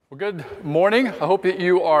Well, good morning. I hope that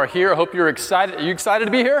you are here. I hope you're excited. Are you excited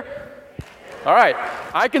to be here? All right.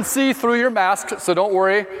 I can see through your mask, so don't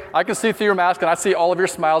worry. I can see through your mask, and I see all of your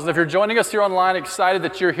smiles. And if you're joining us here online, excited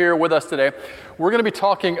that you're here with us today, we're going to be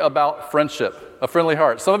talking about friendship, a friendly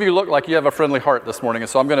heart. Some of you look like you have a friendly heart this morning, and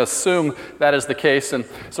so I'm going to assume that is the case. And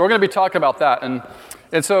so we're going to be talking about that.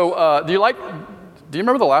 And so do you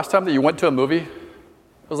remember the last time that you went to a movie? It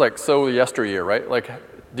was like so yesteryear, right? Like,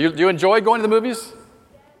 do you enjoy going to the movies?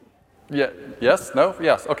 Yeah. Yes? No?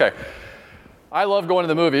 Yes. Okay. I love going to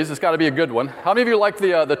the movies. It's got to be a good one. How many of you like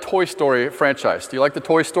the Toy Story franchise? Do you like the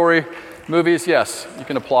Toy Story movies? Yes. You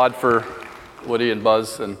can applaud for Woody and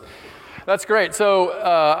Buzz, and that's great. So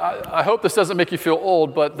I hope this doesn't make you feel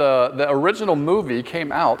old, but the original movie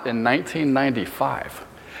came out in 1995.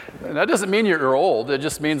 And that doesn't mean you're old. It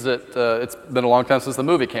just means that it's been a long time since the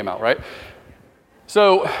movie came out, right?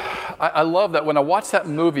 So I love that when I watch that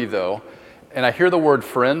movie, though, and I hear the word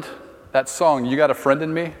friend, that song, You Got a Friend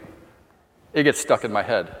in Me, it gets stuck in my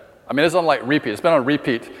head. I mean, it's on like repeat. It's been on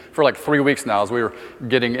repeat for like 3 weeks now as we were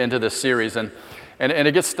getting into this series. And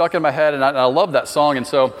it gets stuck in my head, and I love that song. And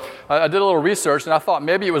so I did a little research, and I thought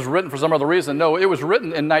maybe it was written for some other reason. No, it was written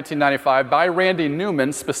in 1995 by Randy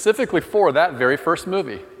Newman specifically for that very first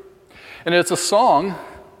movie. And it's a song.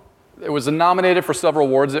 It was nominated for several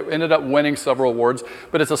awards. It ended up winning several awards.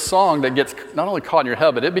 But it's a song that gets not only caught in your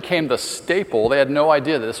head, but it became the staple. They had no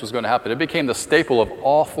idea that this was going to happen. It became the staple of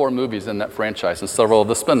all 4 movies in that franchise and several of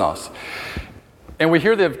the spin-offs. And we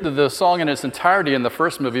hear the song in its entirety in the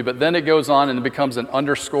first movie, but then it goes on and it becomes an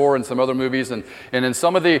underscore in some other movies. And in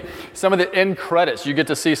some of the end credits, you get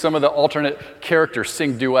to see some of the alternate characters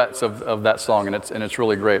sing duets of that song, and it's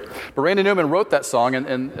really great. But Randy Newman wrote that song,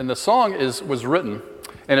 and the song was written,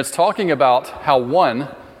 and it's talking about how one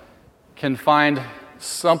can find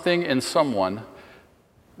something in someone,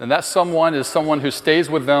 and that someone is someone who stays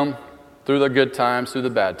with them through the good times, through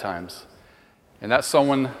the bad times. And that's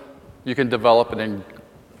someone you can develop an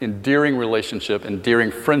endearing relationship,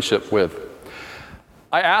 endearing friendship with.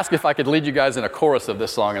 I asked if I could lead you guys in a chorus of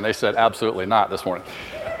this song, and they said absolutely not this morning.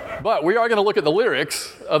 But we are going to look at the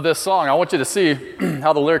lyrics of this song. I want you to see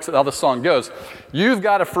how the song goes. You've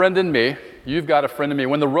got a friend in me. You've got a friend in me.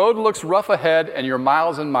 When the road looks rough ahead and you're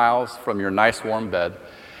miles and miles from your nice warm bed,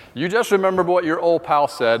 you just remember what your old pal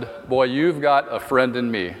said. Boy, you've got a friend in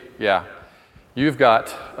me. Yeah, you've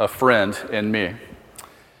got a friend in me.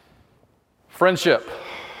 Friendship.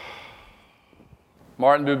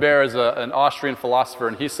 Martin Buber is an Austrian philosopher,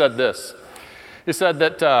 and he said this. He said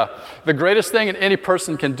that the greatest thing any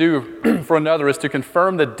person can do for another is to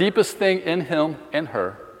confirm the deepest thing in him and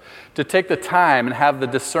her, to take the time and have the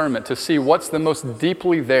discernment to see what's the most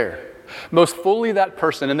deeply there, most fully that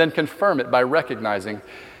person, and then confirm it by recognizing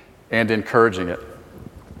and encouraging it.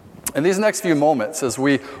 In these next few moments, as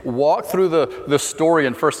we walk through the story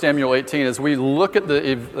in 1 Samuel 18, as we look at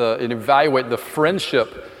and evaluate the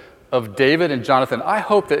friendship of David and Jonathan, I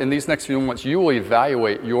hope that in these next few moments you will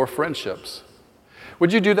evaluate your friendships.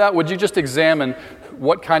 Would you do that? Would you just examine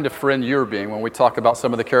what kind of friend you're being when we talk about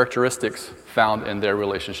some of the characteristics found in their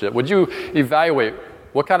relationship? Would you evaluate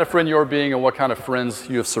what kind of friend you're being and what kind of friends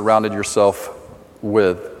you have surrounded yourself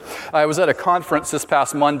with? I was at a conference this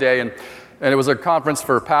past Monday, and it was a conference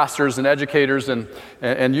for pastors and educators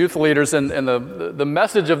and youth leaders, and the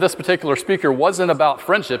message of this particular speaker wasn't about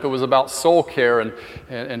friendship. It was about soul care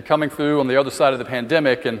and coming through on the other side of the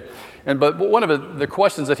pandemic. But one of the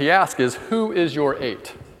questions that he asked is, who is your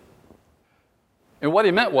 8? And what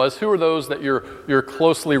he meant was, who are those that you're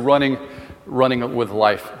closely running with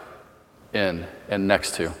life in and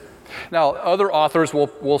next to? Now, other authors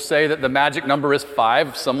will say that the magic number is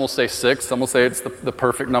 5. Some will say 6. Some will say it's the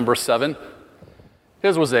perfect number 7.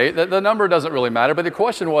 His was 8. The number doesn't really matter, but the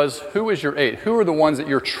question was, who is your 8? Who are the ones that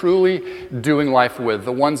you're truly doing life with,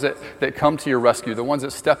 the ones that come to your rescue, the ones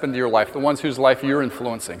that step into your life, the ones whose life you're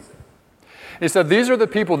influencing? He said, these are the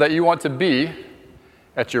people that you want to be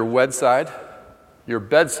at your wedside, your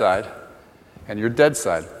bedside, and your dead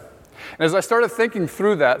side. And as I started thinking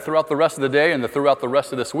through that throughout the rest of the day and throughout the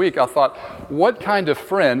rest of this week, I thought, what kind of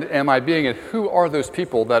friend am I being, and who are those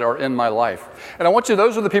people that are in my life? And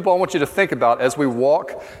those are the people I want you to think about as we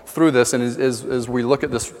walk through this and as we look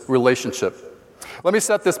at this relationship. Let me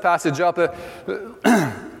set this passage up.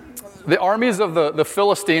 The armies of the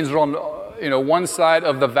Philistines are on one side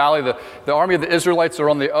of the valley. The army of the Israelites are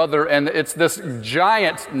on the other, and it's this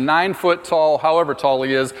giant 9 foot tall, however tall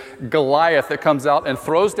he is, Goliath that comes out and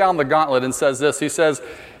throws down the gauntlet and says this. He says,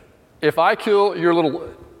 if I kill your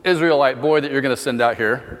little Israelite boy that you're going to send out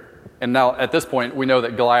here, and now at this point we know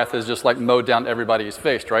that Goliath has just like mowed down everybody he's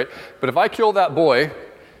faced, right? But if I kill that boy,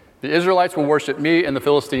 The Israelites will worship me and the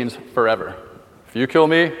Philistines forever. If you kill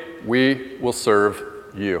me, we will serve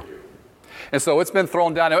you. And so it's been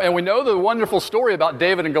thrown down. And we know the wonderful story about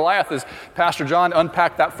David and Goliath as Pastor John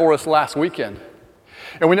unpacked that for us last weekend.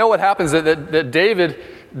 And we know what happens, that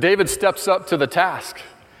David steps up to the task,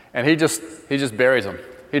 and he just buries him.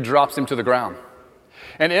 He drops him to the ground.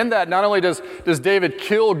 And in that, not only does David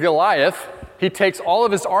kill Goliath, he takes all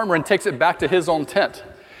of his armor and takes it back to his own tent.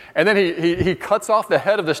 And then he cuts off the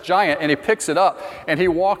head of this giant, and he picks it up, and he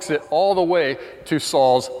walks it all the way to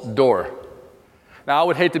Saul's door. Now, I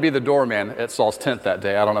would hate to be the doorman at Saul's tent that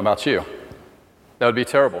day. I don't know about you. That would be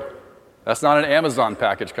terrible. That's not an Amazon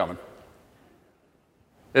package coming.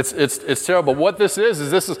 It's terrible. What this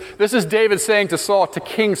is David saying to Saul, to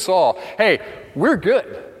King Saul, hey, we're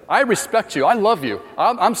good. I respect you. I love you.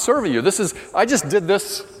 I'm serving you. I just did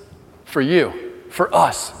this for you, for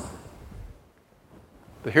us.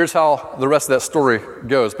 But here's how the rest of that story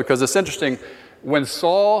goes, because it's interesting. When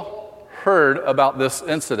Saul heard about this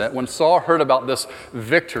incident, when Saul heard about this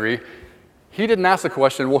victory, he didn't ask the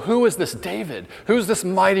question, well, who is this David? Who's this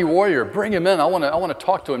mighty warrior? Bring him in. I want to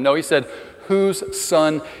talk to him. No, he said, whose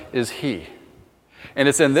son is he? And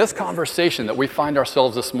it's in this conversation that we find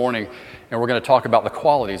ourselves this morning, and we're going to talk about the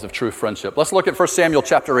qualities of true friendship. Let's look at 1 Samuel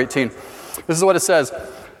chapter 18. This is what it says.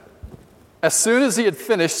 As soon as he had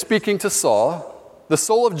finished speaking to Saul, the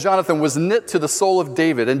soul of Jonathan was knit to the soul of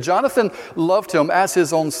David, and Jonathan loved him as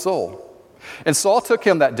his own soul. And Saul took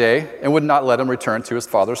him that day and would not let him return to his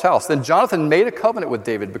father's house. Then Jonathan made a covenant with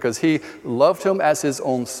David because he loved him as his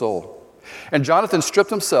own soul. And Jonathan stripped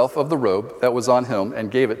himself of the robe that was on him and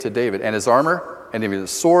gave it to David, and his armor, and even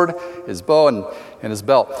his sword, his bow, and his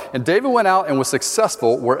belt. And David went out and was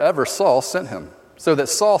successful wherever Saul sent him, so that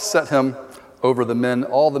Saul set him over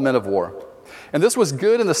all the men of war. And this was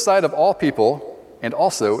good in the sight of all people, and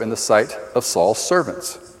also in the sight of Saul's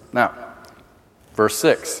servants. Now, verse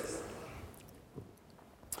 6.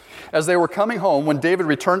 As they were coming home, when David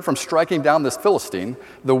returned from striking down this Philistine,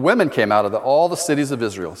 the women came out of all the cities of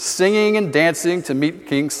Israel, singing and dancing to meet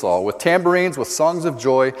King Saul, with tambourines, with songs of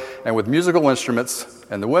joy, and with musical instruments.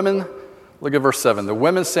 And the women, look at verse 7, the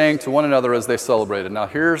women sang to one another as they celebrated. Now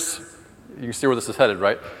you can see where this is headed,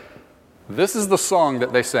 right? This is the song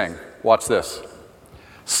that they sang. Watch this.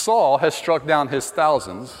 Saul has struck down his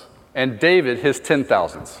thousands, and David his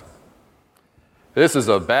 10,000s. This is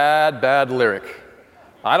a bad, bad lyric.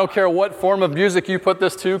 I don't care what form of music you put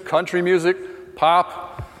this to, country music,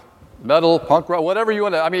 pop, metal, punk rock, whatever you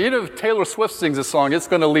want to. I mean, even if Taylor Swift sings a song, it's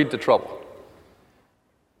going to lead to trouble.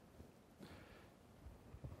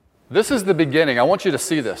 This is the beginning. I want you to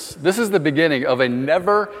see this. This is the beginning of a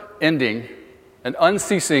never-ending, an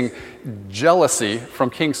unceasing jealousy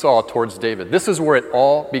from King Saul towards David. This is where it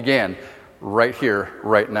all began, right here,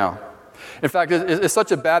 right now. In fact, it's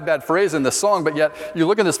such a bad phrase in this song, but yet you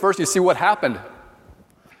look at this verse, you see what happened.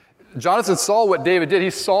 Jonathan saw what David did. He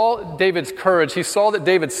saw David's courage. He saw that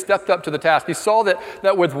David stepped up to the task. He saw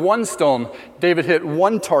that with one stone, David hit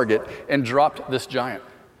one target and dropped this giant.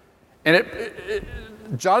 And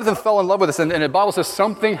Jonathan fell in love with this, and the Bible says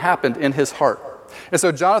something happened in his heart. And so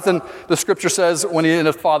Jonathan, the scripture says, when he and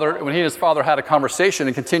his father had a conversation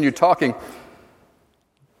and continued talking,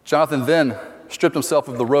 Jonathan then stripped himself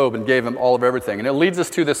of the robe and gave him all of everything. And it leads us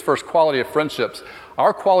to this first quality of friendships.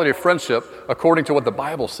 Our quality of friendship, according to what the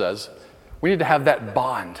Bible says, we need to have that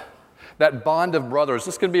bond of brothers.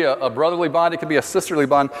 This can be a brotherly bond. It can be a sisterly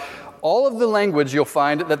bond. All of the language you'll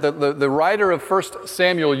find that the writer of 1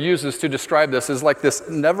 Samuel uses to describe this is like this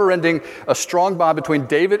never-ending, a strong bond between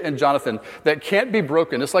David and Jonathan that can't be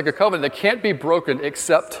broken. It's like a covenant that can't be broken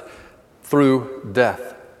except through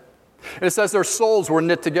death. And it says their souls were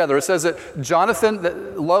knit together. It says that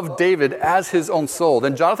Jonathan loved David as his own soul.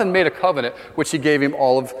 Then Jonathan made a covenant, which he gave him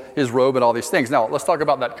all of his robe and all these things. Now, let's talk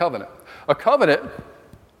about that covenant. A covenant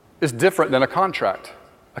is different than a contract.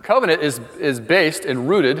 A covenant is based and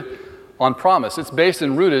rooted on promise. It's based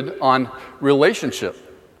and rooted on relationship.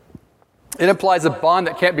 It implies a bond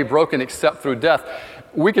that can't be broken except through death.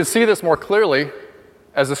 We can see this more clearly,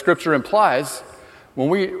 as the scripture implies, when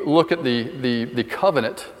we look at the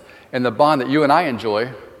covenant and the bond that you and I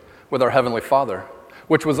enjoy with our Heavenly Father,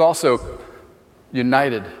 which was also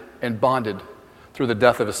united and bonded through the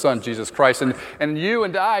death of His Son, Jesus Christ. And you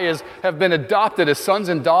and I have been adopted as sons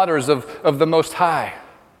and daughters of the Most High.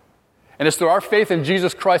 And it's through our faith in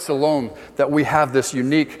Jesus Christ alone that we have this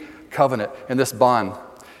unique covenant and this bond.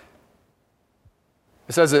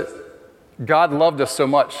 It says that God loved us so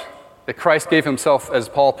much that Christ gave Himself, as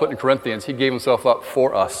Paul put in Corinthians, He gave Himself up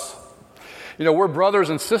for us. You know, we're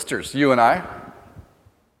brothers and sisters, you and I.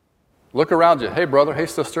 Look around you. Hey, brother. Hey,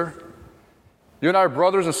 sister. You and I are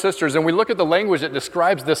brothers and sisters, and we look at the language that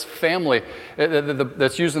describes this family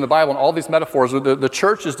that's used in the Bible and all these metaphors. The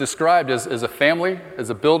church is described as a family, as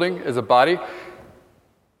a building, as a body.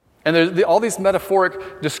 And all these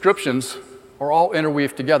metaphoric descriptions are all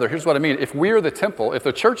interweaved together. Here's what I mean. If we are the temple, if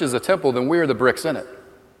the church is a temple, then we are the bricks in it.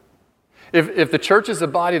 If the church is a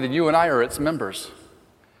body, then you and I are its members.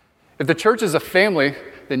 If the church is a family,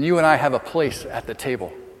 then you and I have a place at the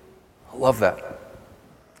table. I love that.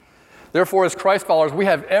 Therefore, as Christ followers, we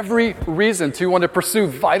have every reason to want to pursue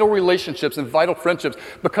vital relationships and vital friendships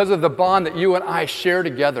because of the bond that you and I share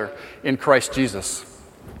together in Christ Jesus.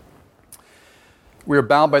 We are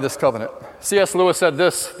bound by this covenant. C.S. Lewis said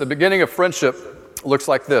this: the beginning of friendship looks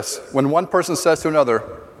like this. When one person says to another,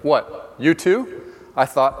 "What, you too?" I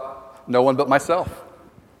thought, no one but myself.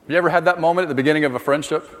 Have you ever had that moment at the beginning of a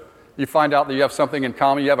friendship? You find out that you have something in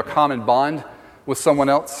common, you have a common bond with someone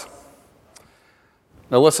else.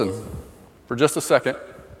 Now listen, for just a second,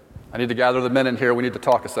 I need to gather the men in here. We need to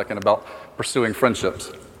talk a second about pursuing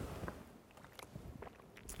friendships.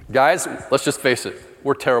 Guys, let's just face it,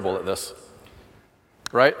 we're terrible at this,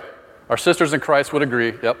 right? Our sisters in Christ would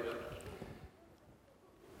agree, yep.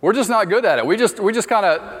 We're just not good at it. We just kind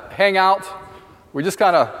of hang out, we just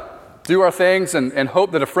kind of do our things and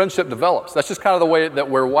hope that a friendship develops. That's just kind of the way that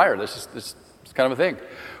we're wired. It's kind of a thing.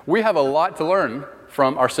 We have a lot to learn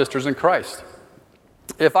from our sisters in Christ.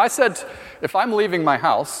 If I'm leaving my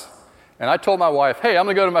house and I told my wife, hey, I'm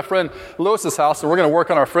going to go to my friend Lewis's house and we're going to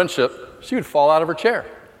work on our friendship, she would fall out of her chair.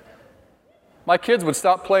 My kids would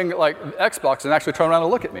stop playing like Xbox and actually turn around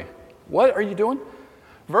and look at me. What are you doing?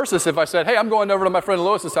 Versus if I said, hey, I'm going over to my friend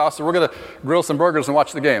Lewis's house and we're going to grill some burgers and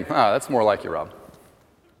watch the game. That's more like you, Rob.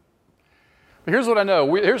 But here's what I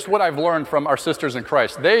know. Here's what I've learned from our sisters in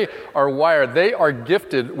Christ. They are wired. They are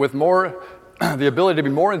gifted with the ability to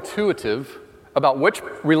be more intuitive about which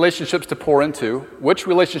relationships to pour into, which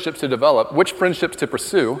relationships to develop, which friendships to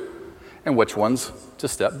pursue, and which ones to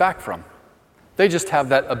step back from. They just have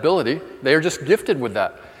that ability. They are just gifted with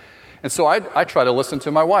that. And so I try to listen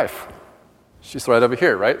to my wife. She's right over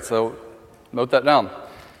here, right? So note that down.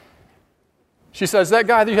 She says, that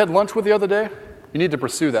guy that you had lunch with the other day, you need to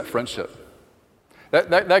pursue that friendship.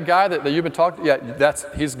 That guy that you've been talking to, yeah,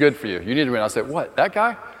 he's good for you. You need to read. I said, what, that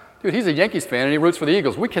guy? Dude, he's a Yankees fan and he roots for the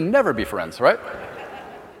Eagles. We can never be friends, right?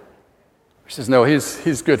 She says, no,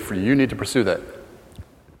 he's good for you. You need to pursue that.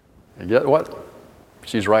 And get what?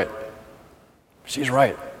 She's right. She's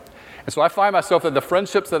right. And so I find myself that the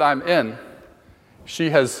friendships that I'm in,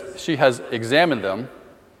 she has examined them.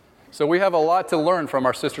 So we have a lot to learn from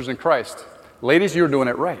our sisters in Christ. Ladies, you're doing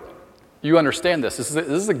it right. You understand this. This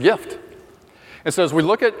is a gift. And so as we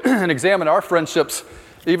look at and examine our friendships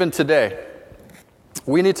even today,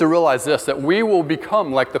 we need to realize this, that we will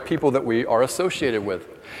become like the people that we are associated with.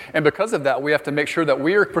 And because of that, we have to make sure that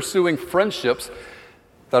we are pursuing friendships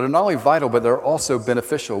that are not only vital, but they're also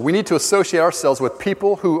beneficial. We need to associate ourselves with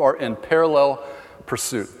people who are in parallel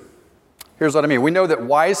pursuit. Here's what I mean. We know that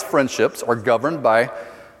wise friendships are governed by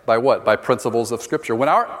what? By principles of Scripture. When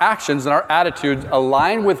our actions and our attitudes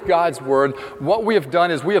align with God's Word, what we have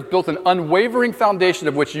done is we have built an unwavering foundation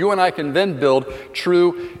of which you and I can then build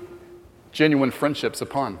true, genuine friendships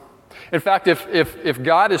upon. In fact, if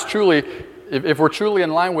God is truly, if we're truly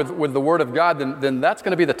in line with the Word of God, then that's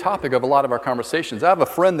going to be the topic of a lot of our conversations. I have a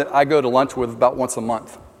friend that I go to lunch with about once a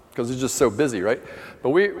month because he's just so busy, right? But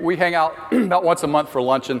we hang out about once a month for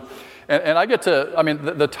lunch, and I get to,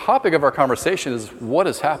 the topic of our conversation is what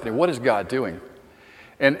is happening? What is God doing?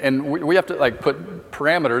 And we have to put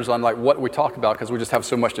parameters on what we talk about because we just have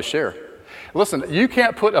so much to share. Listen, you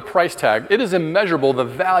can't put a price tag. It is immeasurable, the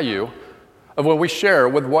value of when we share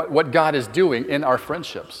with what God is doing in our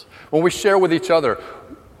friendships. When we share with each other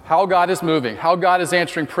how God is moving, how God is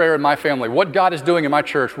answering prayer in my family, what God is doing in my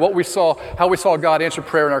church, how we saw God answer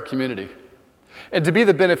prayer in our community. And to be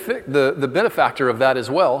the benefactor of that as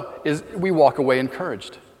well is we walk away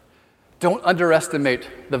encouraged. Don't underestimate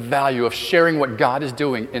the value of sharing what God is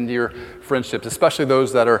doing in your friendships, especially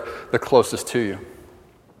those that are the closest to you.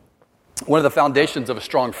 One of the foundations of a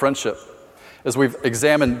strong friendship, as we've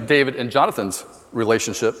examined David and Jonathan's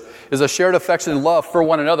relationship, is a shared affection and love for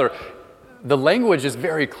one another. The language is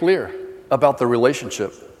very clear about the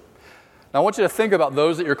relationship. Now I want you to think about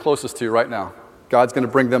those that you're closest to right now. God's going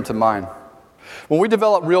to bring them to mind. When we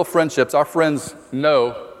develop real friendships, our friends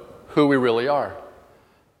know who we really are.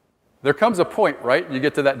 There comes a point, right? You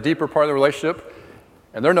get to that deeper part of the relationship,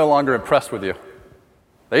 and they're no longer impressed with you.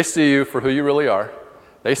 They see you for who you really are.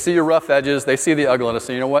 They see your rough edges. They see the ugliness,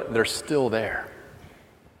 and you know what? They're still there.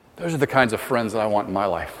 Those are the kinds of friends that I want in my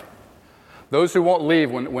life. Those who won't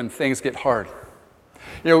leave when things get hard.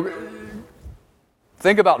 You know,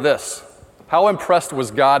 Think about this. How impressed was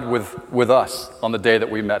God with us on the day that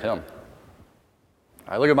we met him?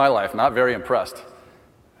 I look at my life, not very impressed.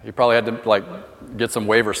 He probably had to get some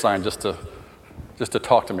waiver signed just to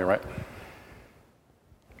talk to me, right?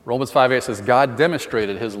 Romans 5:8 says, God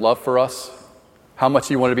demonstrated his love for us, how much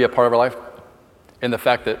he wanted to be a part of our life, in the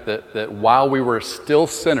fact that while we were still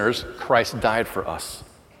sinners, Christ died for us.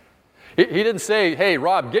 He didn't say, hey,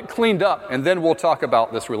 Rob, get cleaned up, and then we'll talk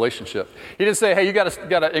about this relationship. He didn't say, hey, you got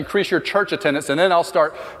to increase your church attendance, and then I'll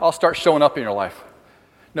start showing up in your life.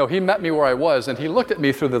 No, he met me where I was, and he looked at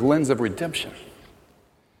me through the lens of redemption.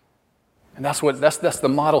 And that's the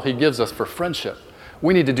model he gives us for friendship.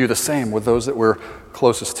 We need to do the same with those that we're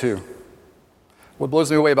closest to. What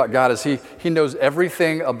blows me away about God is he knows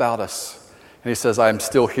everything about us. And he says, I am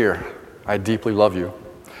still here. I deeply love you.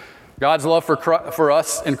 God's love for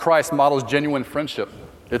us in Christ models genuine friendship.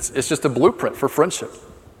 It's just a blueprint for friendship.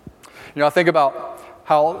 I think about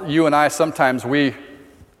how you and I sometimes I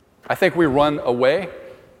think we run away.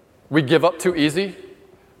 We give up too easy.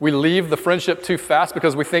 We leave the friendship too fast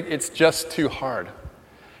because we think it's just too hard.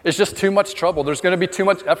 It's just too much trouble. There's going to be too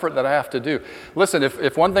much effort that I have to do. Listen,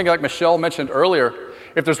 if one thing, like Michelle mentioned earlier,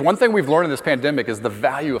 if there's one thing we've learned in this pandemic is the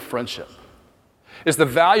value of friendship. It's the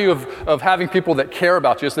value of having people that care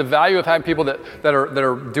about you. It's the value of having people that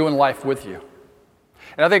are doing life with you.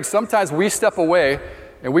 And I think sometimes we step away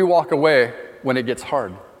and we walk away when it gets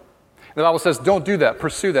hard. The Bible says, don't do that,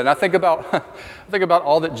 pursue that. And I think about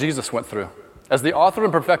all that Jesus went through. As the author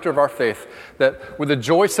and perfecter of our faith, that with the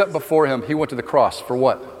joy set before him, he went to the cross for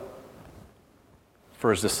what?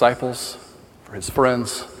 For his disciples, for his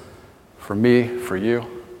friends, for me, for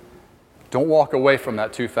you. Don't walk away from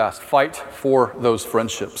that too fast. Fight for those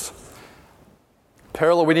friendships.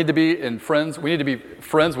 Parallel, we need to be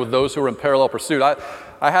friends with those who are in parallel pursuit.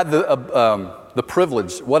 I had the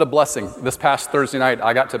privilege, what a blessing. This past Thursday night,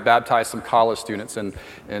 I got to baptize some college students in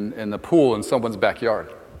the pool in someone's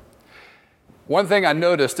backyard. One thing I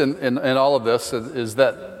noticed in all of this is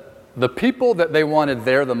that the people that they wanted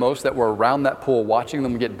there the most that were around that pool watching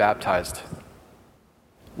them get baptized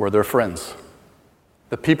were their friends.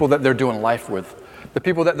 The people that they're doing life with. The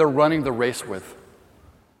people that they're running the race with.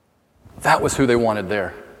 That was who they wanted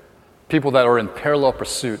there. People that are in parallel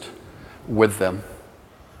pursuit with them.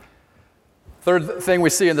 Third thing we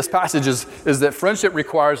see in this passage is that friendship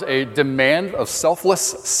requires a demand of selfless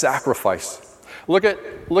sacrifice. Look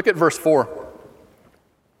at verse 4.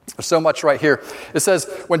 There's so much right here. It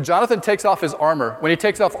says, when Jonathan takes off his armor, when he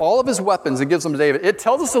takes off all of his weapons and gives them to David, it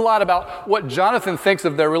tells us a lot about what Jonathan thinks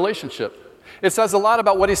of their relationship. It says a lot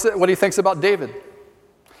about what he thinks about David.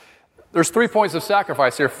 There's 3 points of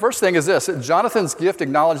sacrifice here. First thing is this. Jonathan's gift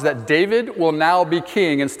acknowledged that David will now be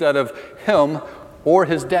king instead of him or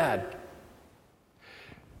his dad.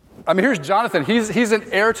 I mean, here's Jonathan. He's an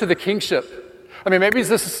heir to the kingship. I mean, maybe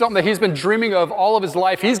this is something that he's been dreaming of all of his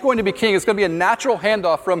life. He's going to be king. It's going to be a natural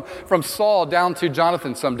handoff from Saul down to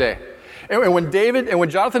Jonathan someday. And when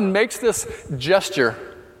Jonathan makes this gesture,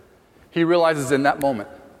 he realizes in that moment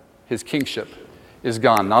his kingship is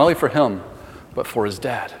gone, not only for him, but for his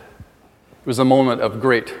dad. It was a moment of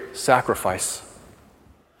great sacrifice.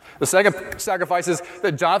 The second sacrifice is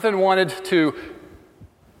that Jonathan wanted to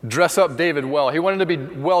dress up David well. He wanted to be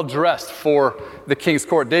well dressed for the king's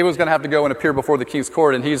court. David was going to have to go and appear before the king's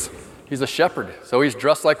court, and he's a shepherd. So he's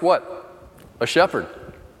dressed like what? A shepherd.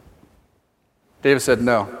 David said,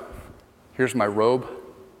 no, here's my robe.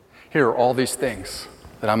 Here are all these things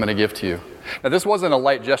that I'm going to give to you. Now, this wasn't a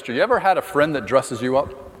light gesture. You ever had a friend that dresses you up?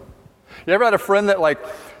 You ever had a friend that like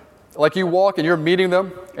you walk and you're meeting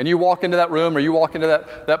them, and you walk into that room or you walk into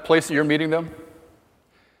that place that you're meeting them,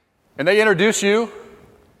 and they introduce you,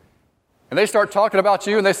 and they start talking about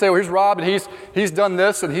you, and they say, well, here's Rob, and he's done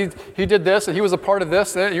this, and he did this, and he was a part of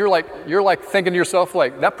this, and you're like thinking to yourself,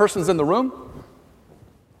 like, that person's in the room?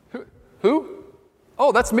 Who?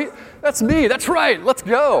 Oh, that's me. That's right. Let's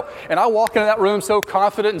go. And I walk into that room so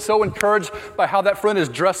confident and so encouraged by how that friend has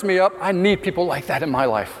dressed me up. I need people like that in my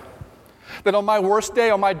life. That on my worst day,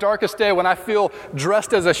 on my darkest day, when I feel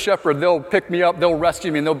dressed as a shepherd, they'll pick me up, they'll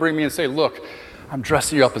rescue me, and they'll bring me and say, look, I'm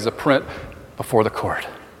dressing you up as a print before the court.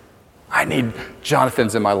 I need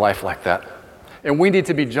Jonathans in my life like that. And we need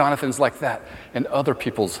to be Jonathans like that in other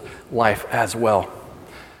people's life as well.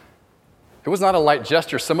 It was not a light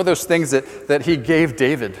gesture. Some of those things that he gave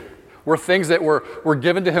David were things that were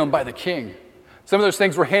given to him by the king. Some of those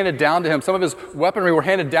things were handed down to him. Some of his weaponry were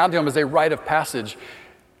handed down to him as a rite of passage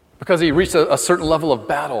because he reached a certain level of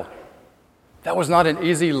battle. That was not an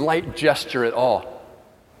easy, light gesture at all.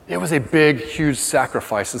 It was a big, huge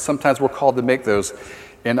sacrifice, and sometimes we're called to make those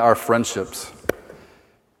in our friendships.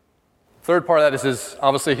 Third part of that is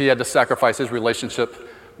obviously he had to sacrifice his relationship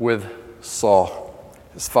with Saul,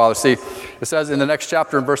 his father. See, it says in the next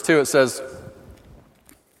chapter in verse 2, it says,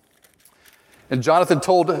 "And Jonathan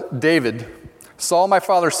told David, 'Saul my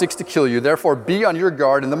father seeks to kill you, therefore be on your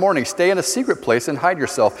guard in the morning. Stay in a secret place and hide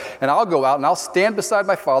yourself, and I'll go out and I'll stand beside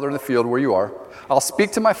my father in the field where you are. I'll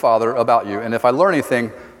speak to my father about you, and if I learn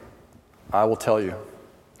anything, I will tell you.'"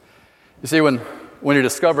 You see, when he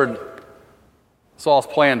discovered Saul's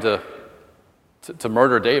plan to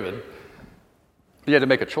murder David, he had to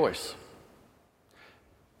make a choice.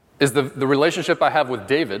 Is the relationship I have with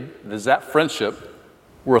David, is that friendship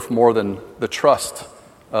worth more than the trust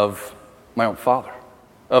of my own father,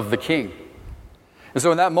 of the king? And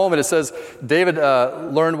so in that moment, it says David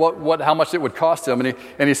learned how much it would cost him,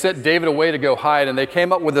 and he sent David away to go hide, and they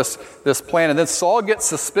came up with this plan. And then Saul gets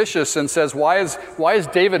suspicious and says, why is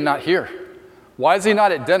David not here? Why is he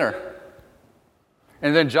not at dinner?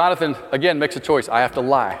 And then Jonathan, again, makes a choice. I have to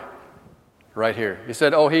lie right here. He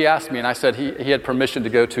said, he asked me, and I said he had permission to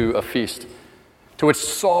go to a feast. To which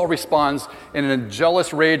Saul responds in a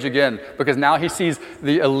jealous rage again, because now he sees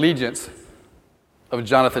the allegiance of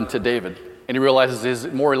Jonathan to David. And he realizes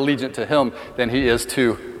he's more allegiant to him than he is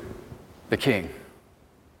to the king,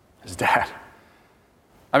 his dad.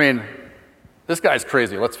 I mean, this guy's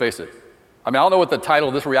crazy, let's face it. I don't know what the title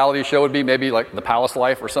of this reality show would be, maybe like The Palace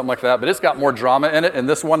Life or something like that, but it's got more drama in it in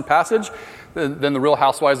this one passage than the Real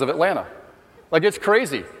Housewives of Atlanta. Like, it's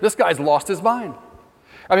crazy. This guy's lost his mind.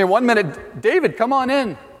 1 minute, David, come on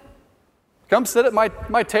in. Come sit at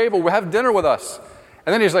my table. We'll have dinner with us.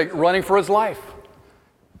 And then he's like running for his life.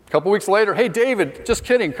 A couple weeks later, hey, David, just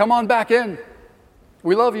kidding. Come on back in.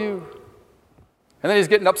 We love you. And then he's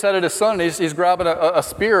getting upset at his son. And he's grabbing a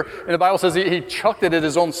spear. And the Bible says he chucked it at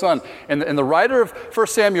his own son. And the writer of 1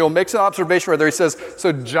 Samuel makes an observation right there. He says,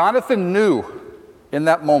 so Jonathan knew in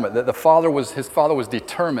that moment that his father was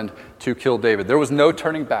determined to kill David. There was no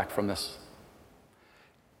turning back from this.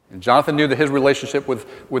 And Jonathan knew that his relationship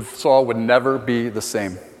with Saul would never be the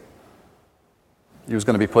same. He was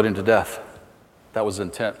going to be put into death. That was his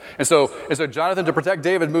intent. And so Jonathan, to protect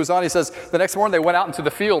David, moves on. He says, the next morning they went out into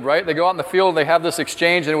the field, right? They go out in the field, and they have this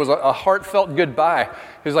exchange, and it was a heartfelt goodbye.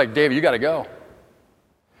 He's like, David, you got to go.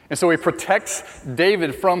 And so he protects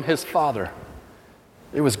David from his father.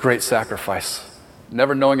 It was great sacrifice,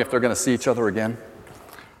 never knowing if they're going to see each other again.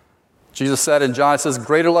 Jesus said in John, it says,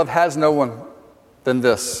 greater love has no one than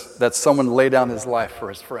this, that someone lay down his life for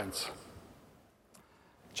his friends.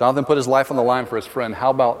 Jonathan put his life on the line for his friend.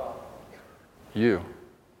 How about you?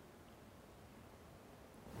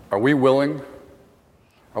 Are we willing?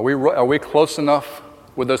 Are we close enough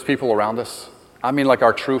with those people around us? Like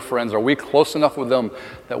our true friends. Are we close enough with them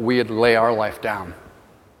that we'd lay our life down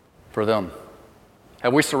for them?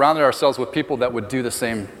 Have we surrounded ourselves with people that would do the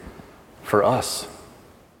same for us?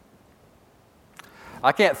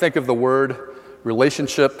 I can't think of the word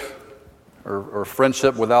relationship or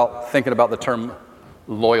friendship without thinking about the term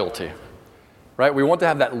loyalty, right? We want to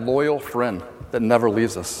have that loyal friend that never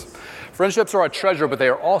leaves us. Friendships are a treasure, but they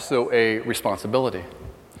are also a responsibility.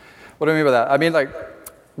 What do I mean by that?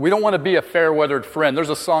 We don't want to be a fair-weathered friend. There's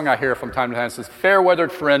a song I hear from time to time that says,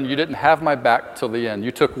 fair-weathered friend, you didn't have my back till the end.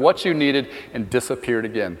 You took what you needed and disappeared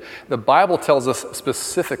again. The Bible tells us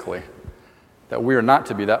specifically that we are not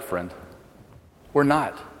to be that friend. We're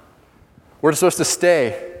not. We're supposed to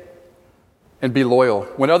stay and be loyal.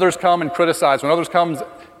 When others come and criticize, when others come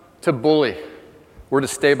to bully, we're to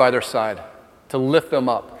stay by their side, to lift them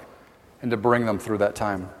up, and to bring them through that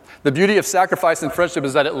time. The beauty of sacrifice and friendship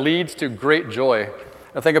is that it leads to great joy.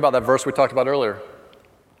 Now think about that verse we talked about earlier,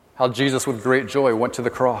 how Jesus with great joy went to the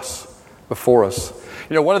cross before us.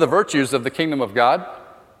 One of the virtues of the kingdom of God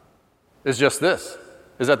is just this,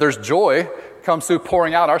 is that there's joy comes through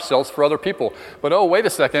pouring out ourselves for other people. But wait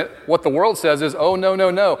a second, what the world says is,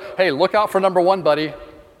 no. Hey, look out for number one, buddy.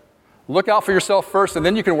 Look out for yourself first, and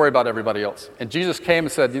then you can worry about everybody else. And Jesus came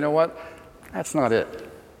and said, you know what? That's not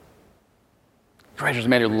it. Greater is the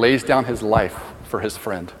man who lays down his life for his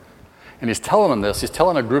friend. And he's telling them this. He's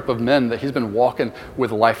telling a group of men that he's been walking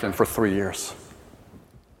with life in for 3 years.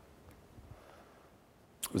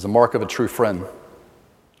 It was a mark of a true friend.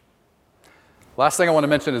 Last thing I want to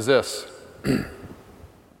mention is this.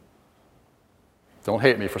 Don't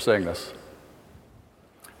hate me for saying this.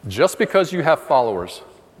 Just because you have followers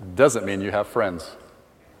doesn't mean you have friends.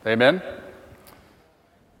 Amen?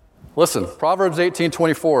 Listen, Proverbs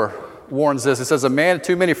 18:24 warns this. It says, a man with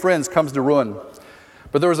too many friends comes to ruin,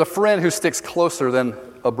 but there is a friend who sticks closer than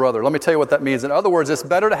a brother. Let me tell you what that means. In other words, it's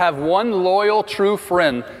better to have one loyal, true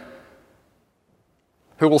friend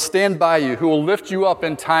who will stand by you, who will lift you up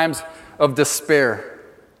in times of despair,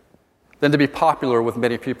 than to be popular with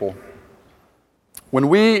many people. When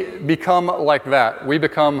we become like that, we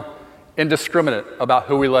become indiscriminate about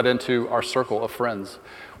who we let into our circle of friends.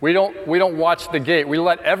 We don't watch the gate. We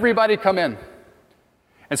let everybody come in.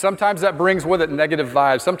 And sometimes that brings with it negative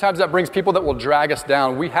vibes. Sometimes that brings people that will drag us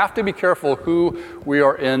down. We have to be careful who we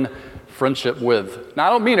are in friendship with. Now, I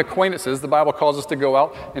don't mean acquaintances. The Bible calls us to go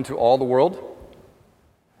out into all the world.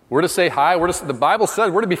 We're to say hi. The Bible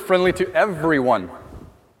says we're to be friendly to everyone.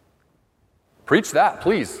 Preach that,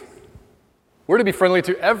 please. We're to be friendly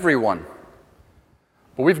to everyone.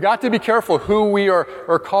 But we've got to be careful who we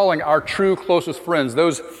are calling our true closest friends,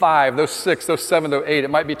 those 5, those 6, those 7, those 8, it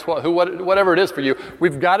might be 12, whatever it is for you.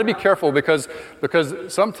 We've got to be careful because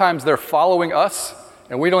sometimes they're following us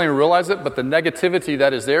and we don't even realize it, but the negativity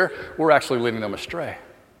that is there, we're actually leading them astray.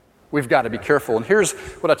 We've got to be careful. And here's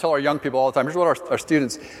what I tell our young people all the time. Here's what our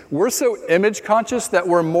students, we're so image conscious that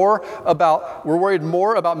we're worried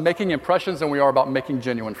more about making impressions than we are about making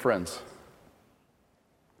genuine friends.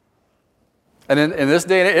 And in this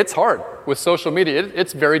day and age, it's hard with social media.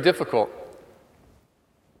 It's very difficult.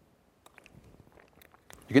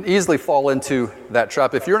 You can easily fall into that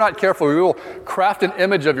trap. If you're not careful, you will craft an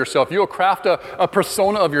image of yourself. You will craft a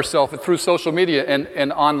persona of yourself through social media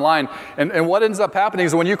and online. And what ends up happening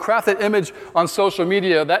is when you craft that image on social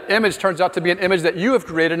media, that image turns out to be an image that you have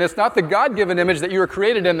created, and it's not the God-given image that you were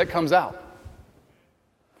created in that comes out.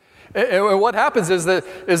 And what happens is that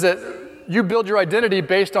you build your identity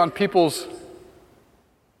based on people's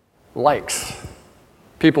likes,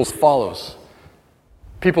 people's follows,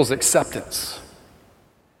 people's acceptance.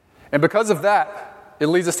 And because of that, it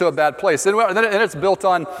leads us to a bad place. And then it's built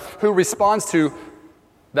on who responds to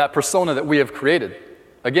that persona that we have created.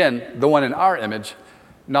 Again, the one in our image,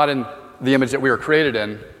 not in the image that we were created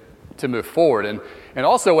in to move forward. And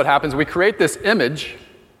also what happens, we create this image,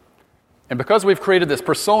 and because we've created this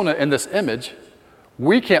persona in this image,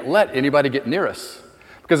 we can't let anybody get near us.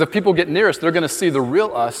 Because if people get near us, they're going to see the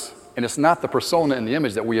real us, and it's not the persona in the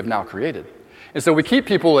image that we have now created. And so we keep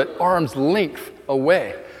people at arm's length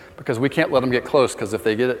away because we can't let them get close, because if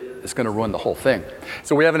they get it, it's going to ruin the whole thing.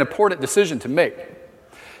 So we have an important decision to make.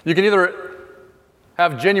 You can either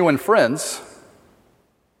have genuine friends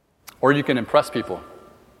or you can impress people.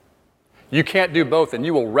 You can't do both, and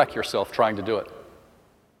you will wreck yourself trying to do it.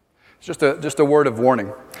 It's just a word of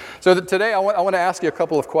warning. So today I want to ask you a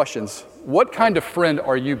couple of questions. What kind of friend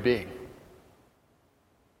are you being?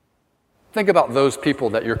 Think about those people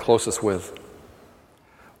that you're closest with.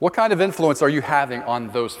 What kind of influence are you having on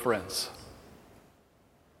those friends?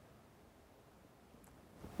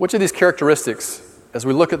 Which of these characteristics, as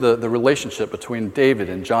we look at the relationship between David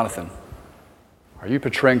and Jonathan, are you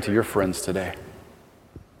portraying to your friends today?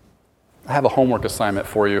 I have a homework assignment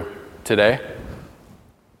for you today.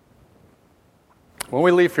 When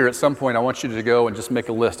we leave here at some point, I want you to go and just make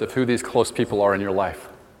a list of who these close people are in your life.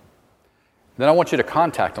 Then I want you to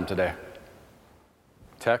contact them today.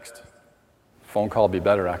 Text, phone call would be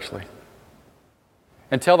better actually.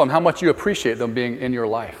 And tell them how much you appreciate them being in your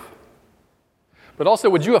life. But also,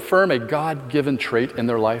 would you affirm a God-given trait in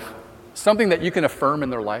their life? Something that you can affirm in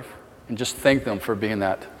their life and just thank them for being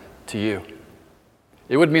that to you.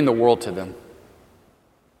 It would mean the world to them.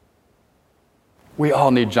 We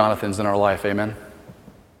all need Jonathans in our life, amen?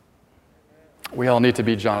 We all need to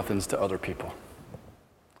be Jonathans to other people.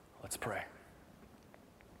 Let's pray.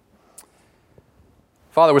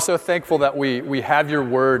 Father, we're so thankful that we have your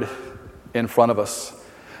word in front of us,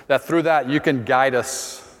 that through that you can guide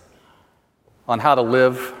us on how to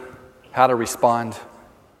live, how to respond,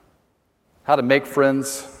 how to make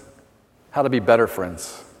friends, how to be better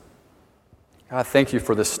friends. God, thank you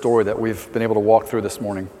for this story that we've been able to walk through this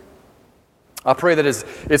morning. I pray that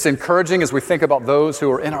it's encouraging as we think about those who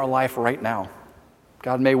are in our life right now.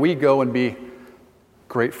 God, may we go and be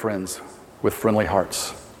great friends with friendly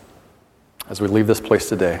hearts as we leave this place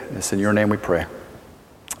today. It's in your name we pray.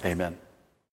 Amen.